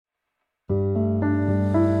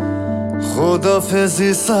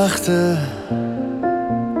خدافزی سخته،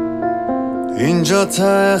 اینجا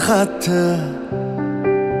ته خطه،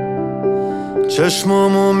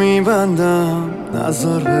 چشمامو میبندم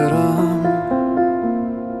نذار برم.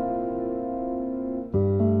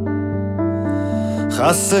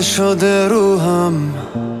 خسته شده روحم،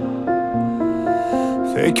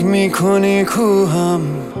 فکر میکنی کوهم،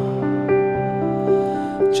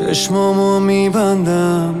 چشمامو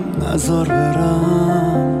میبندم نذار برم.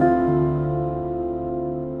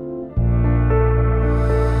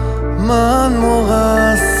 من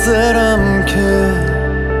مقصرم که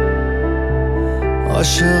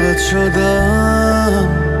عاشقت شدم،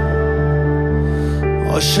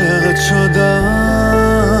 عاشقت شدم،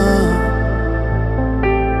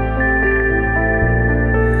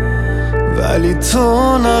 ولی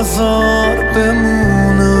تو نذار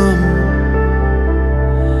بمونم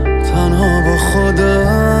تنها با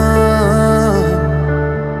خودم،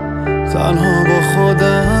 تنها با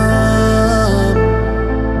خودم.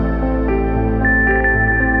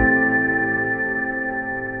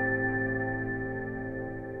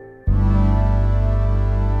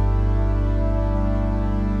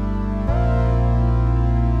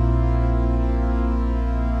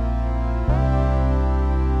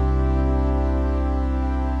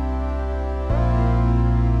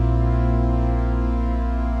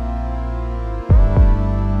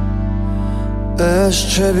 عشق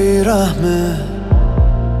چه بیرحمه،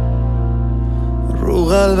 رو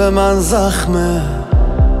قلب من زخمه،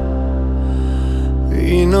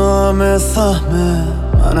 اینا همه سهمه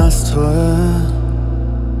من از توه.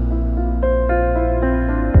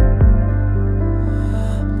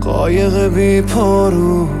 قایق بی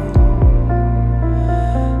پارو،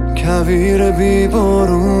 کویر بی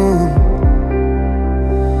بارون،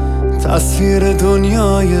 تصویر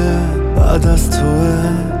دنیای بعد از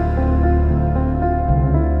توه.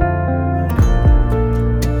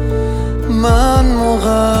 من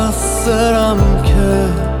مقصرم که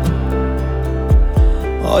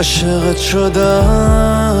عاشقت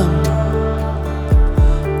شدم،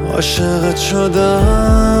 عاشقت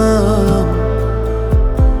شدم،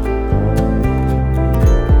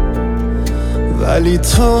 ولی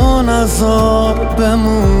تو نذار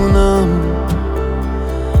بمونم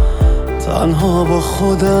تنها با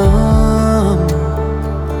خودم،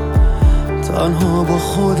 تنها با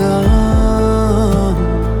خودم.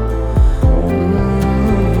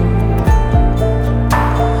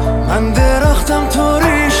 من درختم تو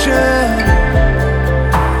ریشه،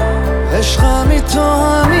 عشقمی تو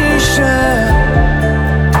همیشه،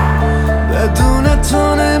 بدون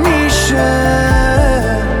تو نمیشه.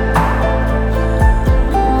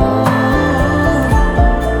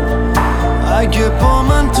 اگه با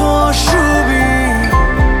من تو آشوبی،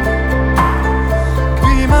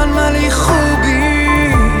 بی من ولی خوب